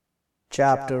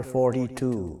Chapter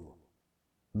 42.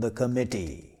 The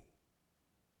Committee.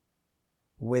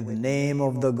 With name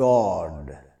of the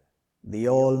God, the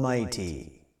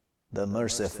Almighty, the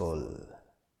Merciful.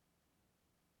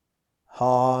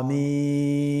 Hamim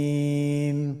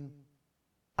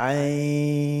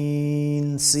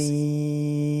Ain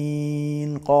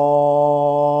Sin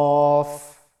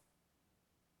Qaf.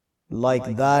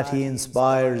 Like that He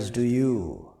inspires to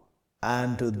you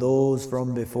and to those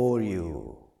from before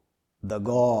you, the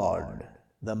God,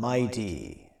 the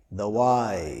Mighty, the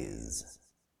Wise.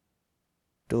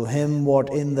 To Him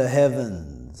what in the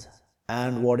heavens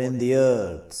and what in the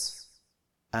earths,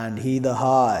 and He the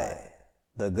High,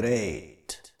 the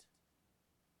Great.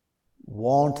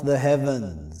 Want the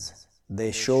heavens,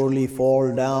 they surely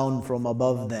fall down from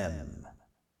above them,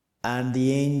 and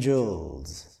the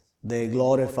angels, they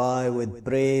glorify with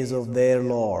praise of their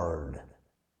Lord,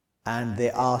 and they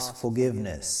ask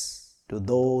forgiveness to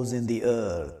those in the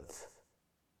earth.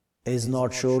 Is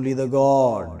not surely the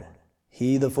God,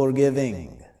 He the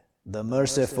forgiving, the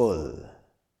merciful?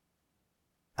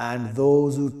 And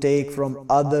those who take from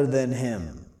other than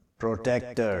Him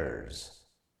protectors,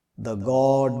 the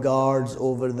God guards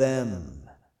over them,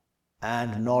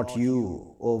 and not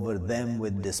you over them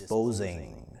with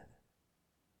disposing.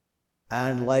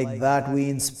 And like that we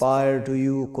inspire to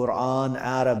you Quran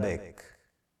Arabic,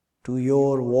 to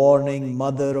your warning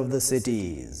mother of the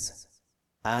cities,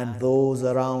 and those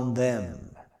around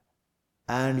them,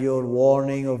 and your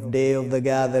warning of day of the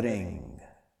gathering,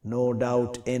 no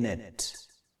doubt in it,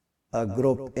 a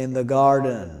group in the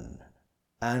garden,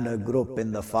 and a group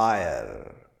in the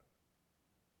fire.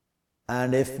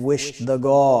 And if wished the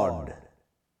God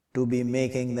to be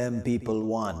making them people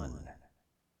one,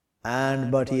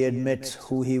 and but He admits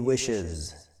who He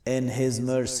wishes in His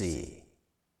mercy,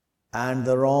 and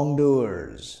the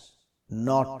wrongdoers,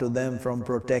 not to them from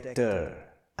protector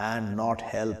and not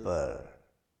helper.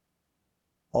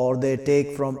 Or they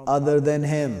take from other than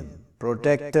Him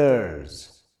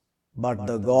protectors, but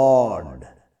the God,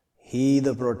 He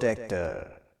the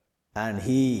protector, and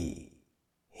He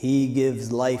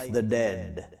gives life the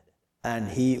dead, and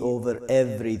He over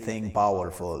everything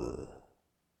powerful.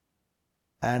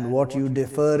 And what you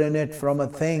differ in it from a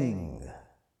thing,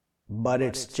 but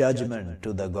its judgment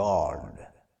to the God.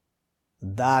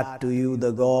 That to you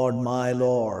the God my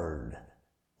Lord,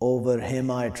 over Him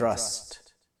I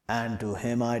trust, and to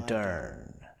Him I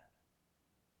turn.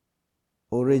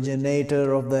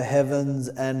 Originator of the heavens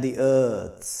and the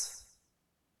earths,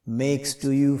 makes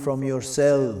to you from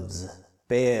yourselves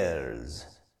pairs,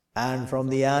 and from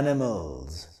the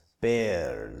animals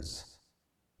pairs.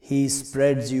 He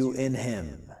spreads you in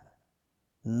Him,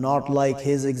 not like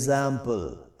His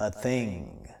example, a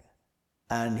thing,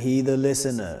 and He the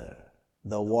listener,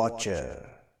 the watcher.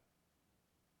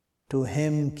 To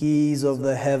Him keys of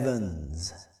the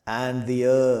heavens and the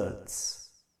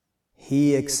earths,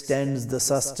 He extends the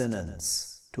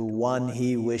sustenance to one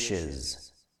He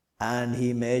wishes, and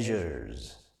He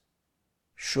measures.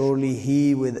 Surely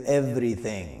He with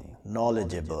everything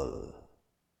knowledgeable.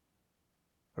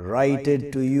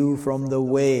 Writed to you from the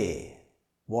way,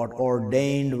 what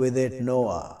ordained with it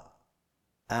Noah,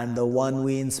 and the one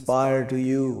we inspire to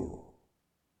you,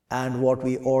 and what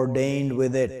we ordained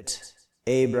with it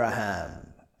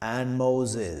Abraham, and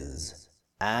Moses,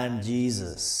 and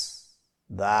Jesus,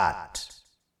 that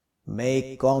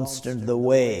make constant the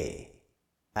way,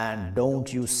 and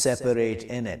don't you separate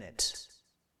in it.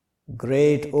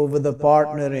 Great over the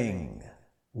partnering,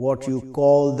 what you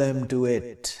call them to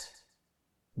it.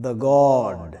 The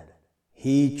God,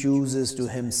 He chooses to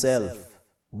Himself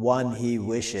one He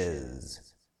wishes,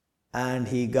 and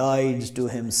He guides to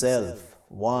Himself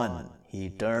one He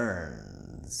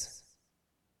turns.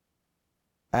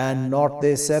 And not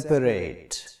they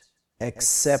separate,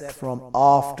 except from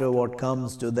after what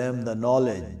comes to them the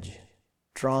knowledge,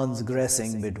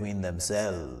 transgressing between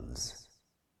themselves.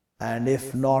 And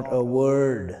if not a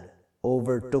word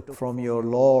overtook from your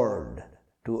Lord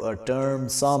to a term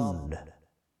summed,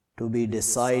 to be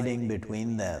deciding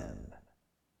between them,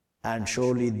 and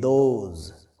surely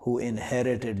those who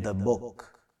inherited the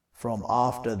book from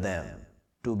after them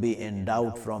to be in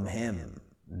doubt from Him,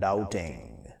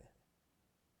 doubting.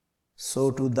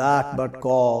 So to that but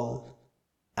call,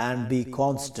 and be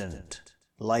constant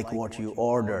like what you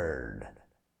ordered,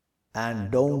 and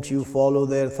don't you follow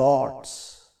their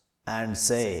thoughts, and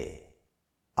say,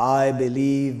 I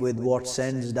believe with what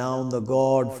sends down the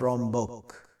God from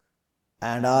book,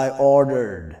 and I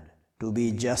ordered to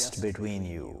be just between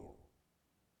you,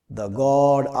 the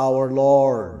God our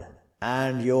Lord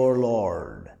and your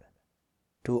Lord.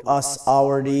 To us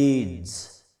our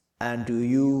deeds, and to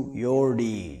you your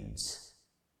deeds.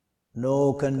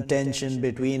 No contention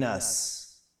between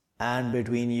us and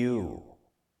between you.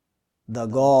 The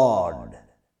God,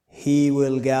 He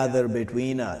will gather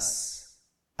between us,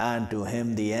 and to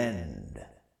Him the end.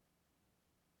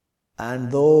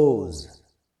 And those,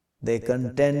 they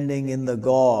contending in the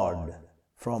God,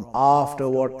 from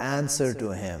afterward answer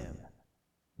to Him,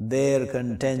 their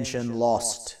contention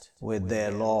lost with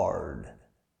their Lord,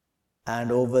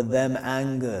 and over them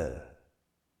anger,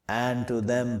 and to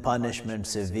them punishment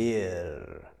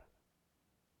severe.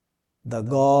 The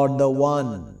God, the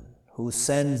One, who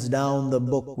sends down the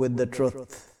book with the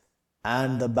truth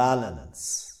and the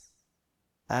balance,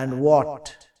 and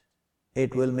what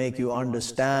it will make you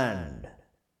understand,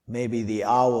 may be the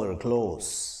hour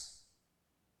close.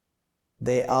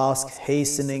 They ask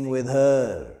hastening with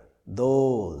her,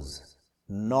 those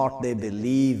not they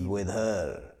believe with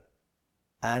her,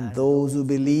 and those who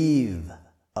believe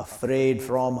afraid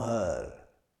from her,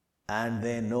 and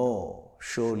they know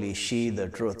surely she the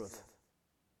truth.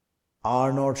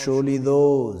 Are not surely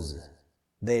those,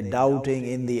 they doubting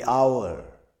in the hour,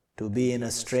 to be in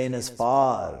a strainers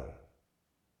far?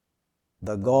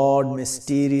 The God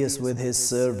mysterious with His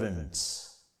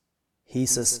servants, He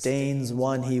sustains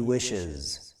one He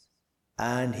wishes,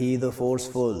 and He the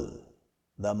forceful,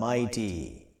 the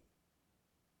mighty.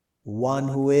 One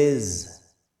who is,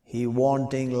 He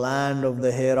wanting land of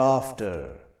the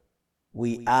hereafter,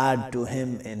 we add to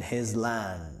Him in His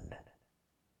land.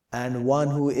 And one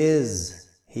who is,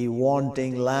 He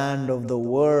wanting land of the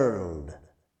world,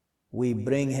 we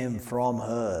bring Him from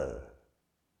her,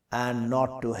 and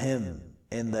not to Him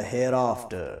in the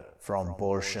hereafter from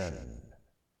portion.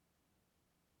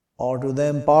 Or to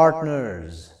them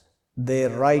partners, they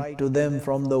write to them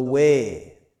from the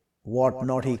way, what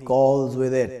not He calls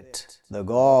with it, the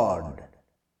God.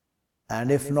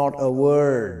 And if not a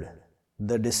word,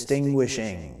 the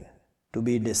distinguishing, to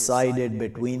be decided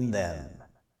between them.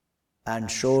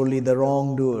 And surely the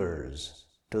wrongdoers,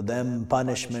 to them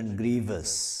punishment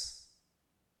grievous.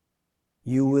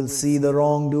 You will see the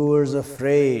wrongdoers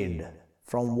afraid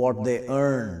from what they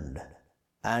earned,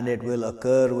 and it will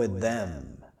occur with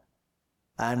them.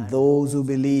 And those who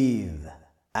believe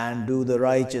and do the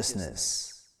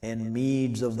righteousness in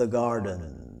meads of the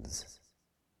gardens,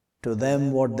 to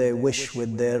them what they wish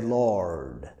with their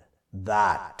Lord,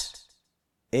 that,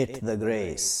 it the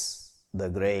grace, the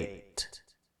great.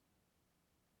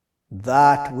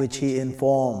 That which He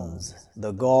informs,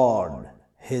 the God,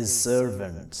 His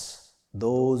servants,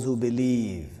 those who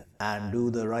believe and do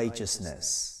the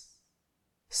righteousness.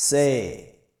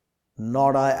 Say,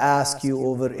 not I ask you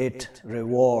over it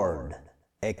reward,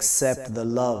 except the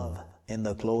love in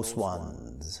the close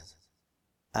ones.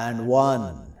 And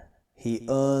one, he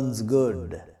earns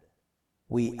good,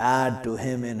 we add to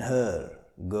him in her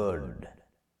good.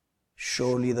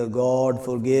 Surely the God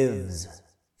forgives,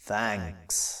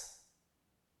 thanks.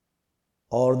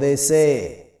 Or they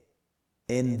say,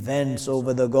 invents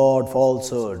over the God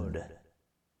falsehood.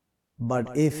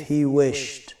 But if He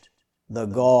wished, the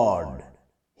God,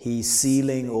 He's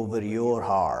sealing over your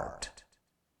heart.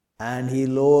 And He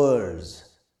lowers,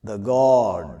 the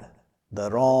God,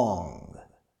 the wrong.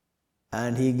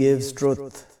 And He gives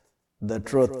truth, the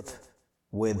truth,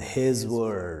 with His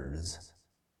words.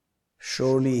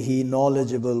 Surely He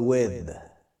knowledgeable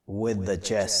with the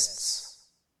chests.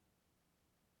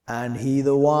 And He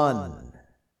the One,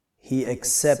 He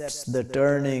accepts the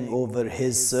turning over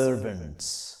His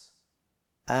servants,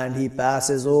 and He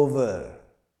passes over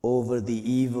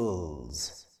the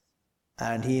evils,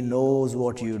 and He knows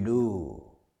what you do.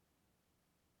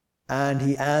 And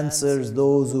He answers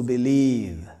those who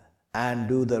believe and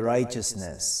do the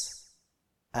righteousness,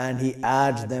 and He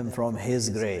adds them from His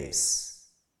grace.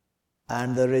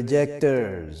 And the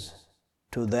rejectors,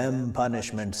 to them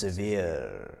punishment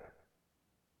severe.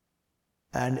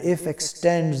 And if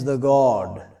extends the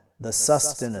God the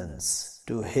sustenance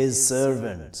to His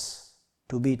servants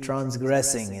to be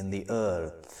transgressing in the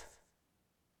earth,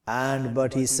 and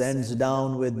but He sends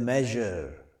down with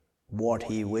measure what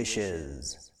He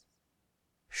wishes,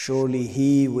 surely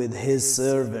He with His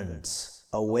servants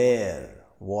aware,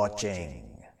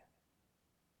 watching.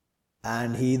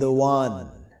 And He the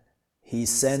One, He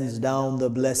sends down the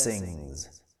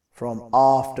blessings from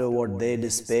after what they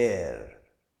despair,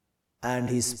 and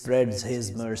He spreads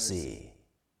His mercy,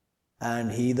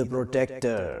 and He the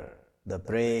protector, the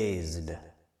praised.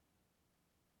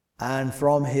 And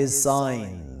from His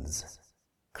signs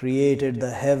created the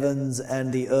heavens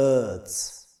and the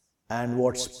earths, and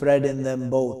what spread in them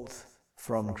both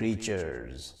from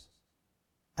creatures.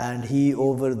 And He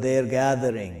over their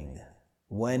gathering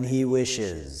when He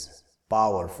wishes,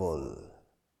 powerful.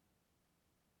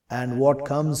 And what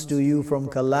comes to you from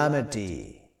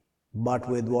calamity, but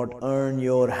with what earn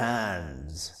your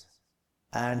hands,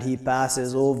 and He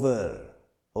passes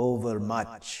over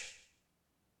much.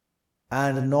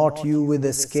 And not you with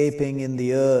escaping in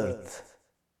the earth,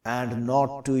 and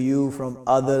not to you from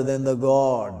other than the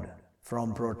God,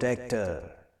 from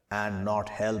protector and not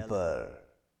helper.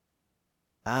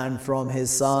 And from His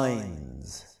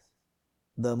signs,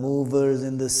 the movers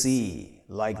in the sea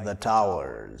like the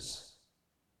towers.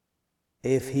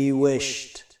 If He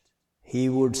wished, He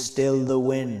would still the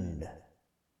wind,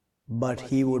 but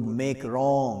He would make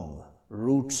wrong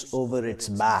roots over its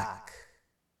back.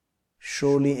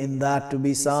 Surely in that to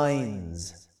be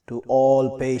signs to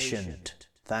all patient,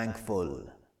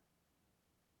 thankful.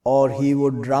 Or He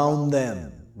would drown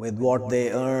them with what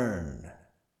they earn,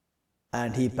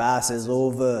 and He passes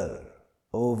over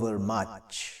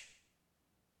much.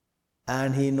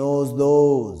 And He knows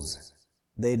those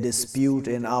they dispute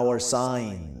in our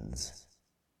signs,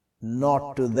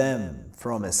 not to them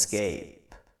from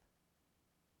escape.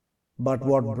 But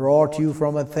what brought you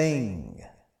from a thing,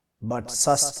 but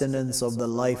sustenance of the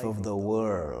life of the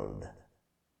world,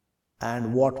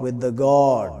 and what with the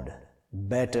God,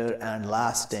 better and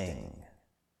lasting,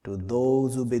 to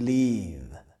those who believe,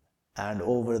 and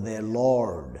over their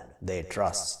Lord they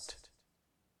trust.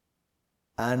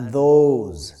 And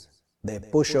those they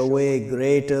push away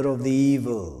greater of the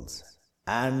evils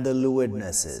and the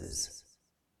lewdnesses,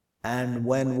 and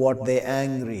when what they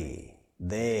angry,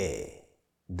 they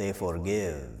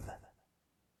forgive.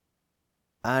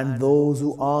 And those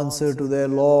who answer to their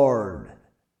Lord,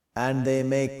 and they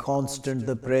make constant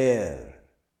the prayer,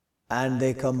 and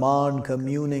they command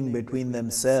communing between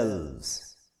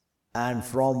themselves, and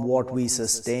from what we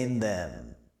sustain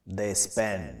them, they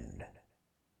spend.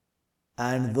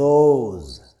 And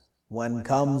those, when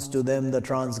comes to them the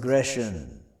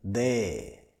transgression,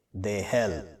 they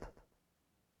help.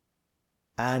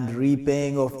 And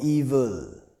repaying of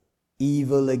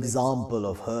evil example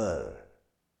of her,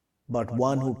 but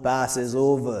one who passes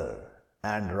over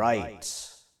and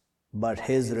writes, but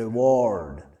his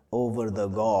reward over the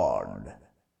God.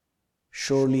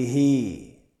 Surely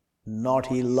He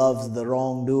loves the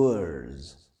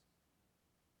wrongdoers,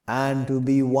 and to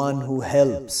be one who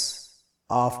helps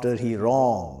after he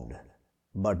wronged,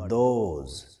 but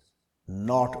those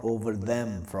not over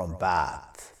them from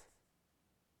path.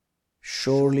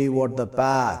 Surely what the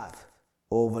path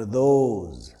over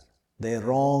those they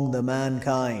wrong the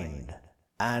mankind,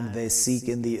 and they seek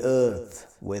in the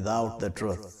earth without the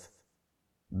truth.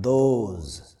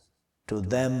 Those to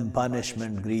them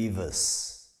punishment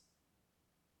grievous.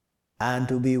 And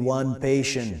to be one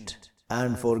patient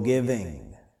and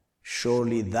forgiving,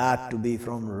 surely that to be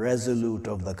from resolute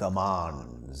of the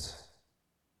commands.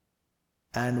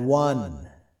 And one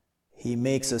He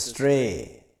makes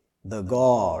astray, the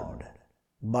God,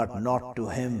 but not to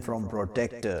him from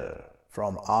protector,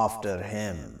 from after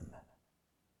him.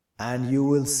 And you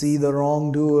will see the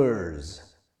wrongdoers,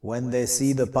 when they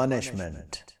see the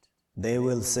punishment, they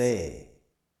will say,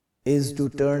 is to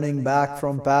turning back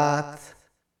from path?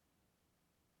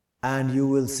 And you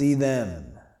will see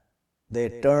them, they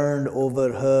turned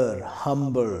over her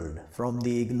humbled from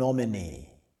the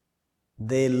ignominy,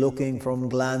 they looking from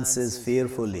glances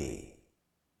fearfully,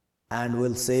 and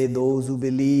will say those who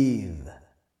believe,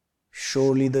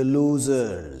 surely the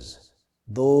losers,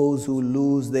 those who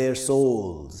lose their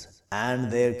souls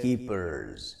and their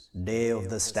keepers, day of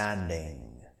the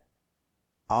standing.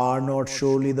 Are not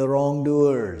surely the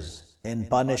wrongdoers in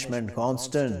punishment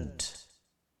constant?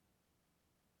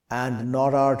 And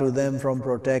not are to them from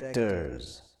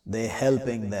protectors, they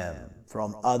helping them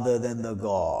from other than the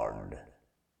God.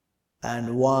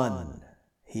 And one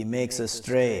He makes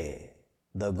astray,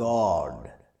 the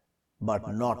God,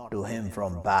 but not to him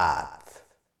from path.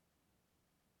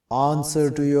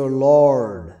 Answer to your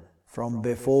Lord from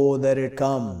before that it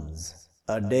comes,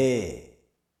 a day,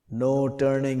 no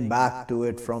turning back to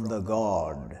it from the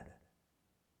God.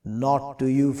 Not to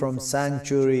you from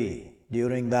sanctuary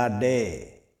during that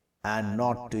day, and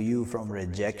not to you from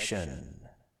rejection.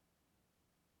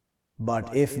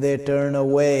 But if they turn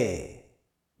away,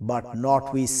 but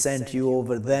not we sent you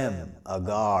over them a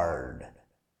guard,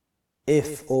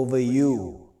 if over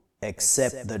you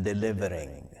accept the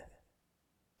delivering.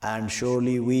 And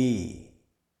surely we,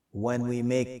 when we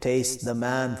make taste the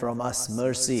man from us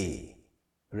mercy,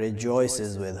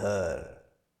 rejoices with her.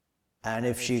 And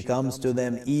if she comes to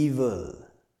them evil,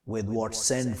 with what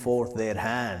send forth their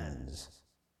hands,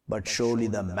 but surely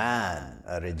the man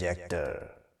a rejecter.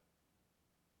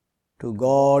 To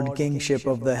God kingship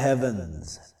of the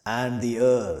heavens and the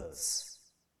earths.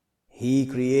 He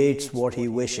creates what He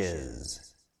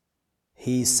wishes.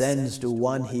 He sends to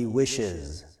one He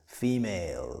wishes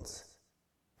females,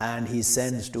 and He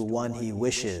sends to one He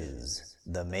wishes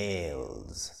the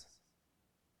males.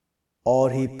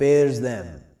 Or He pairs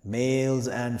them, males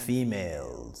and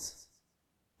females,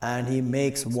 and He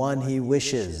makes one He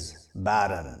wishes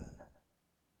barren.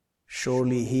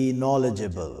 Surely He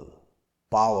knowledgeable,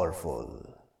 powerful.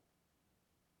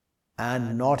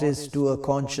 And not is to a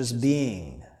conscious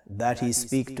being that He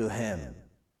speak to him,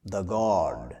 the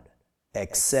God,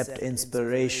 except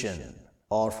inspiration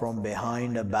or from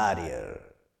behind a barrier.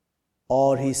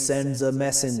 Or He sends a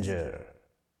messenger,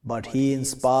 but He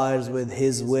inspires with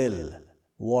His will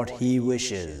what He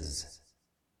wishes.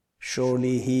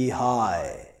 Surely He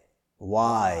high,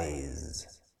 wise.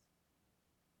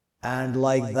 And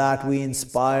like that we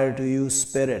inspire to you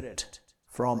spirit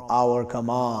from our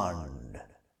command.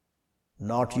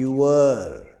 Not you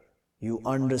were, you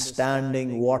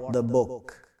understanding what the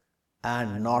book,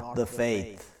 and not the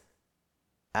faith.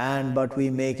 And but we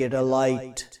make it a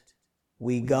light,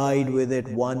 we guide with it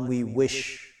one we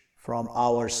wish from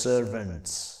our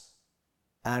servants.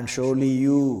 And surely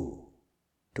you,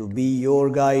 to be your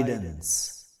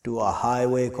guidance to a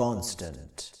highway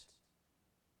constant.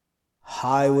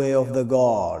 Highway of the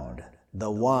God,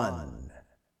 the One,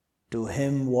 to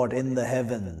Him what in the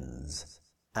heavens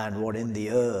and what in the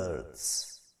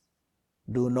earths.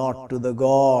 Do not to the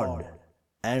God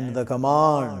and the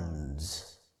commands